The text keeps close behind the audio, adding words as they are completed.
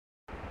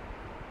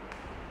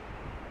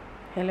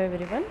Hello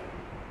everyone.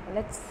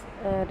 Let's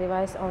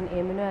revise on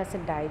amino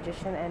acid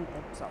digestion and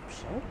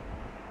absorption.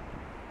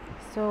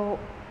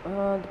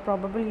 The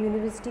probable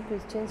university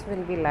questions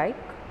will be like,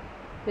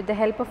 with the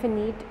help of a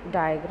neat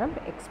diagram,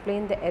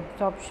 explain the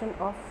absorption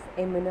of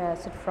amino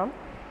acid from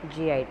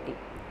GIT.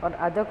 Or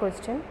other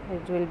question,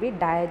 it will be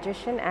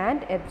digestion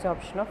and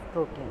absorption of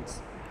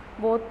proteins.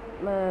 Both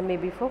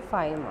maybe for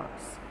 5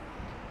 marks.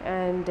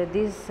 And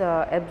this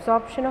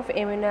absorption of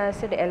amino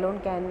acid alone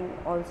can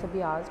also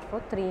be asked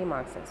for 3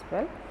 marks as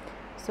well.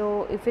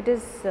 So if it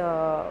is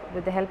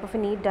with the help of a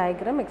neat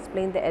diagram,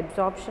 explain the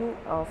absorption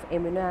of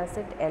amino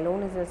acid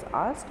alone is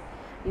asked,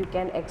 you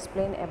can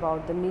explain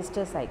about the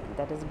Mester cycle,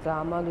 that is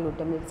gamma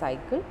glutamyl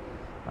cycle.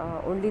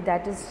 Only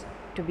that is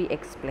to be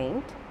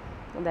explained,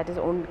 that is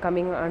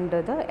coming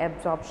under the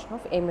absorption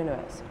of amino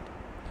acid.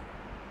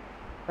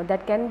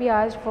 That can be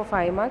asked for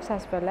 5 marks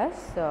as well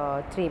as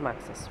 3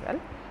 marks as well.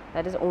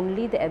 That is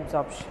only the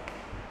absorption.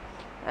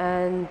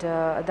 And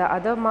the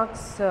other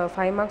marks,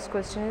 5 marks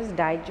question is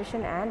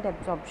digestion and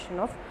absorption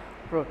of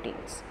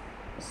proteins.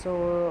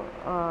 So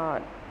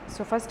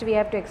first we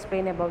have to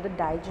explain about the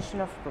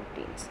digestion of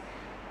proteins,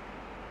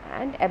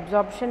 and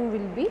absorption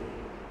will be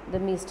the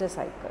Mester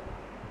cycle.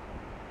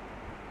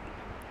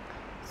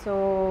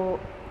 So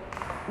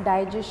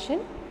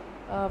digestion,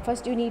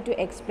 first you need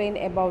to explain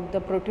about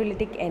the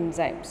proteolytic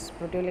enzymes.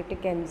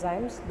 Proteolytic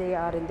enzymes, they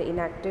are in the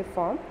inactive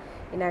form,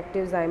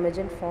 inactive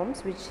zymogen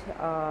forms,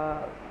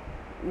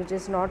 which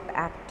is not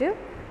active,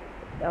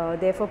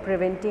 therefore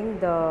preventing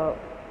the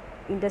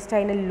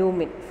intestinal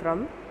lumen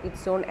from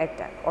its own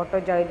attack.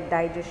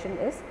 Autodigestion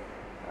is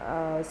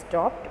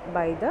stopped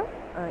by the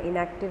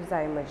inactive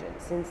zymogen,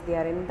 since they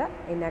are in the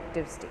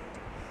inactive state.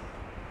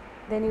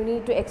 Then you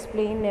need to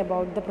explain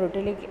about the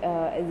proteolytic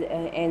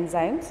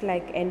enzymes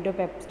like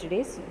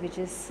endopeptidase, which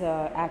is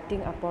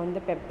acting upon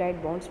the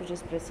peptide bonds which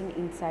is present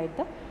inside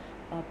the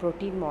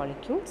protein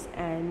molecules,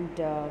 and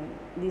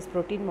these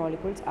protein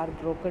molecules are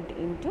broken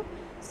into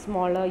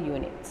smaller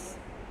units.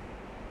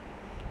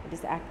 It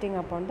is acting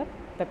upon the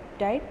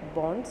peptide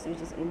bonds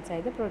which is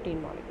inside the protein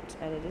molecules,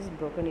 and it is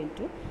broken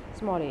into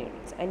smaller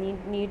units. And you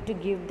need to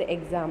give the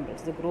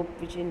examples, the group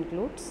which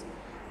includes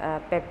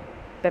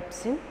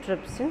pepsin,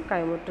 trypsin,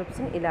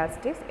 chymotrypsin,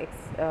 elastase,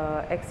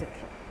 etc.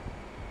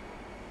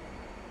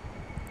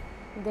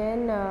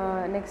 Then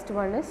next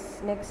one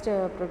is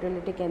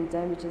proteolytic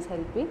enzyme which is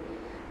helping,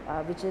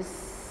 which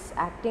is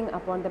acting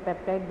upon the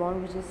peptide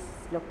bond which is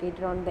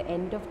located on the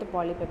end of the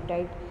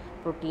polypeptide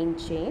protein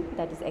chain,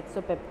 that is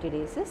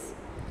exopeptidases.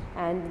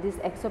 And this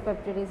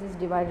exopeptidase is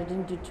divided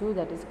into two,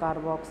 that is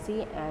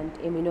carboxy and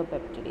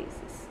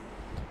aminopeptidases.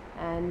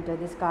 And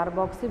this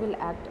carboxy will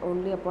act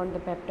only upon the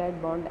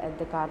peptide bond at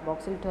the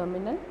carboxyl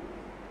terminal,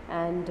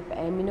 and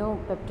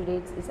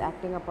aminopeptidase is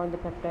acting upon the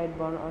peptide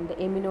bond on the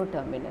amino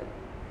terminal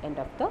end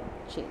of the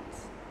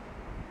chains.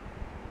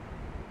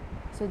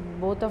 So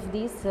both of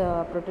these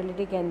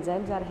proteolytic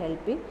enzymes are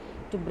helping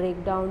to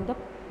break down the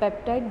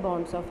peptide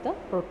bonds of the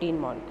protein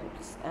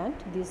molecules, and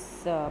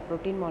this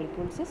protein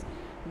molecules is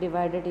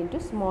divided into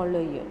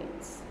smaller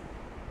units.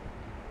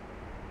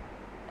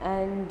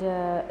 And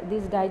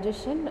this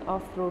digestion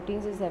of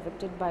proteins is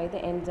affected by the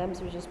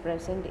enzymes which is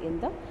present in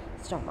the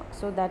stomach.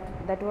 So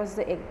that was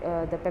the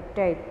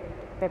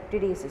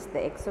peptidases, the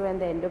exo and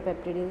the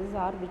endopeptidases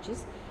are which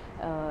is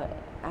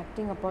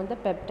acting upon the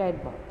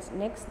peptide bonds.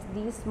 Next,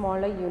 these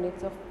smaller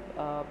units of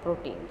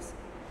proteins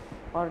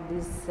or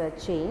this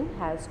chain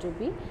has to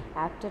be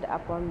acted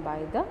upon by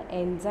the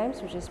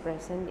enzymes which is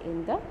present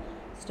in the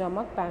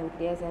stomach,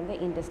 pancreas and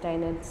the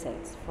intestinal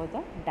cells for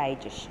the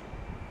digestion.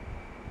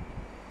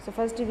 So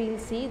first we will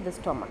see the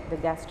stomach, the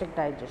gastric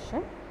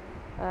digestion.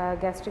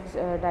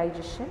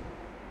 Digestion,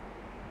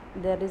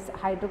 there is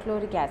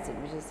hydrochloric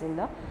acid which is in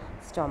the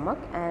stomach,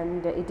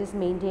 and it is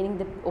maintaining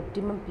the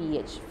optimum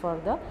pH for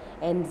the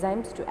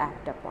enzymes to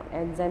act upon.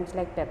 Enzymes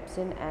like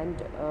pepsin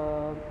and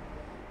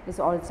is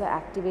also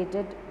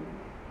activated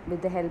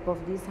with the help of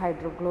this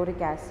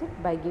hydrochloric acid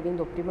by giving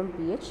the optimum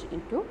pH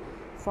into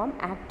form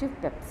active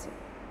pepsin.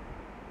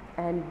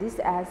 And this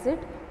acid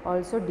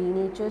also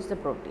denatures the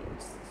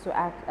proteins. So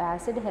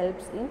acid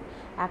helps in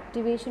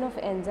activation of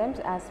enzymes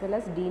as well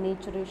as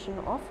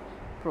denaturation of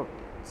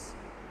proteins.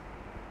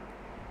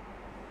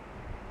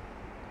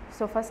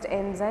 So first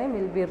enzyme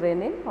will be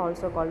renin,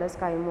 also called as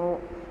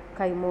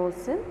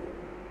chymosin,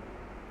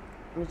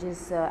 which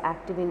is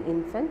active in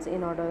infants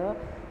in order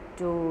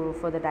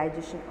for the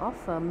digestion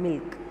of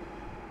milk.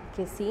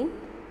 Casein,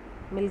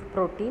 milk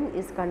protein,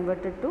 is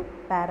converted to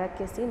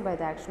paracasein by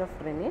the action of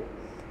renin,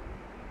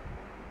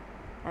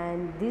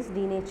 and this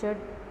denatured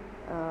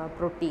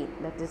protein,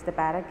 that is the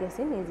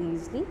paracasein, is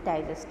easily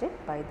digested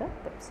by the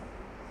pepsin.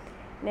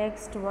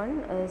 Next one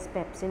is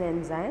pepsin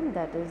enzyme,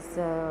 that is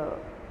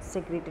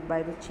secreted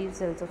by the chief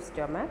cells of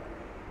stomach,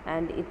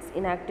 and its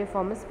inactive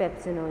form is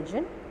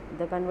pepsinogen.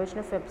 The conversion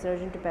of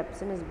pepsinogen to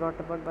pepsin is brought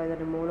about by the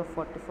removal of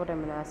 44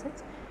 amino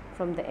acids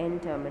from the N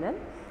terminal,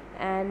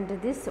 and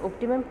this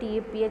optimum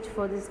pH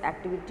for this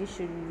activity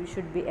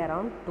should be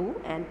around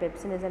 2, and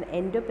pepsin is an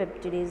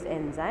endopeptidase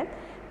enzyme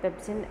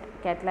Pepsin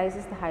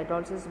catalyzes the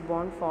hydrolysis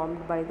bond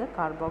formed by the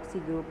carboxy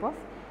group of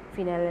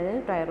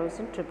phenylalanine,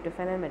 tyrosine,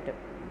 tryptophan and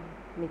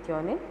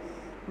methionine.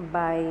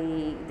 By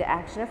the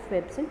action of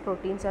pepsin,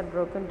 proteins are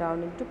broken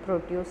down into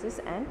proteoses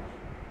and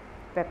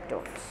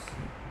peptones.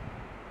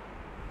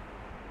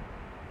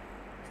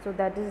 So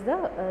that is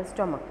the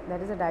stomach,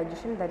 that is the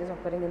digestion that is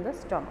occurring in the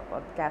stomach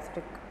or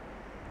gastric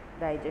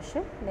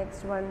digestion.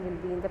 Next one will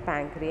be in the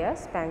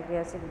pancreatic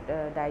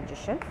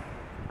digestion.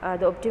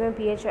 The optimum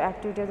pH or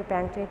activity of the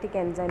pancreatic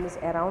enzyme is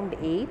around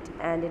 8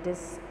 and it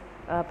is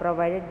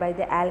provided by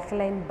the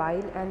alkaline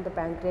bile and the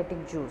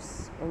pancreatic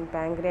juice. In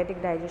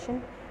pancreatic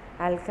digestion,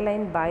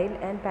 alkaline bile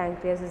and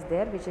pancreas is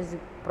there, which is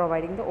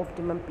providing the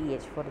optimum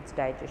pH for its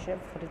digestion,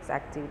 for its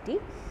activity.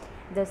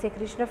 The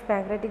secretion of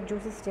pancreatic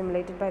juice is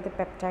stimulated by the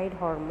peptide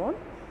hormone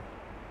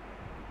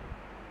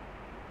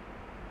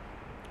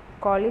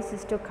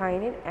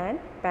cholecystokinin and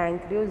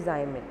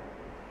pancreozymin.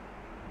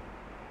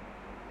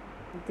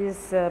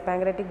 This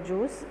pancreatic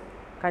juice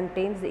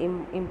contains the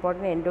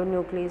important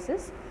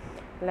endonucleases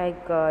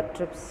like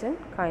trypsin,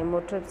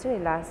 chymotrypsin,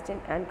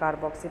 elastin and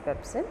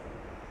carboxypepsin.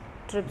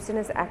 Trypsin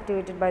is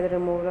activated by the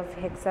removal of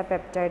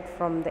hexapeptide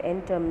from the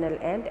N-terminal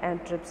end,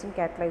 and trypsin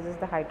catalyzes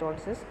the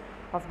hydrolysis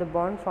of the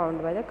bond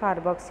found by the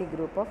carboxy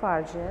group of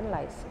arginine and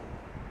lysine.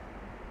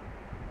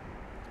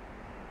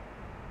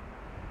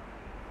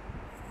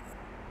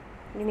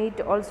 You need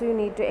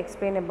to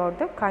explain about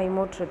the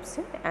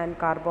chymotrypsin and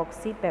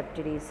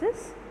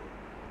carboxypeptidases,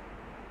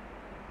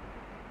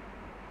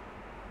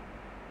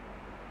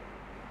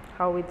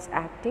 how it's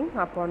acting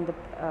upon the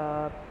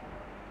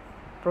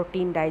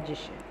protein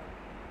digestion.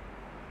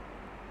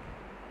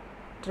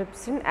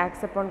 Trypsin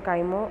acts upon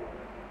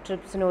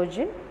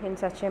chymotrypsinogen in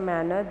such a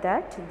manner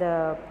that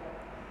the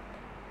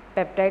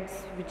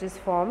peptides which is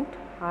formed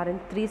are in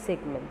 3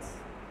 segments,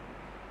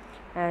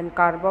 and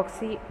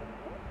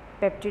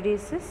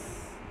carboxypeptidases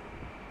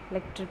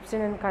like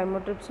trypsin and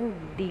chymotrypsin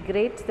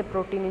degrades the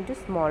protein into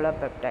smaller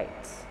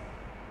peptides.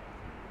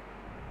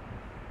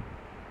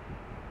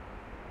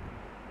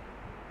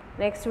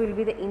 Next will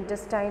be the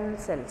intestinal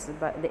cells,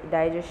 the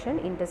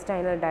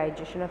intestinal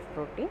digestion of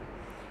protein.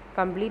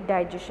 Complete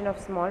digestion of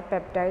small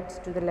peptides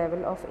to the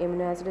level of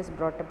amino acid is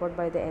brought about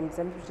by the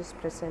enzymes which is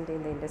present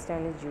in the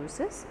intestinal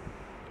juices.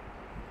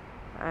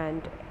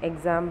 And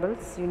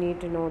examples, you need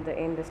to know the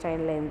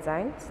intestinal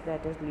enzymes,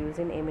 that is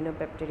leucine,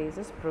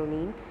 aminopeptidases,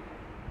 proline,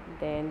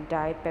 then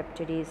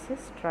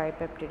dipeptidases,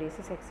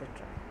 tripeptidases, etc.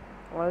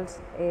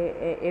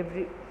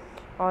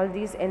 All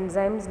these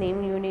enzymes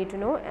name you need to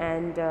know,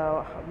 and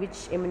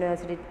which amino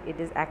acid it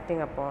is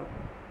acting upon.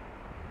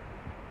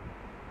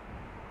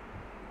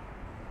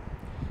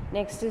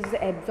 Next is the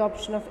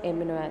absorption of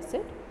amino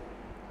acid.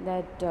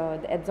 The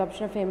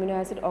absorption of amino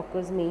acid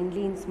occurs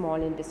mainly in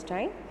small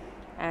intestine,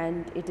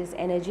 and it is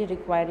energy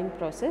requiring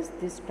process.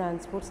 This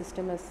transport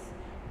system is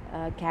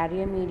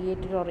carrier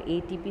mediated or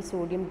ATP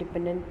sodium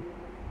dependent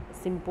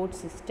symport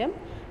system,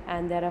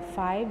 and there are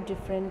 5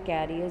 different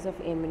carriers of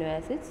amino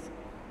acids: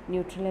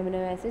 neutral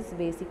amino acids,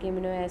 basic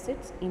amino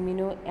acids,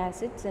 amino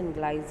acids and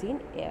glycine,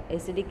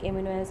 acidic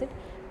amino acid,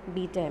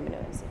 beta amino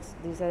acids.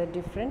 These are the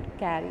different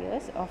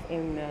carriers of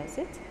amino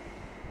acids.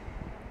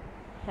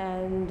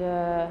 And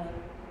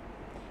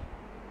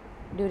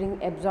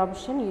during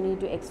absorption, you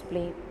need to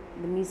explain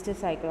the Meester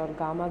cycle or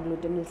gamma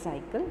glutamyl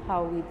cycle,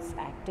 how it's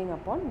acting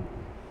upon,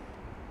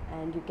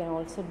 and you can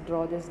also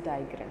draw this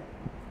diagram.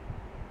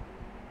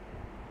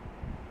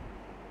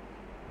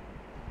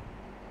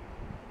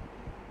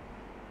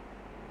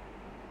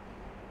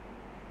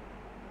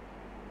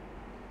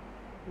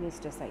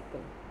 Meester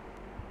cycle.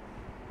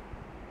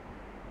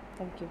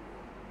 Thank you.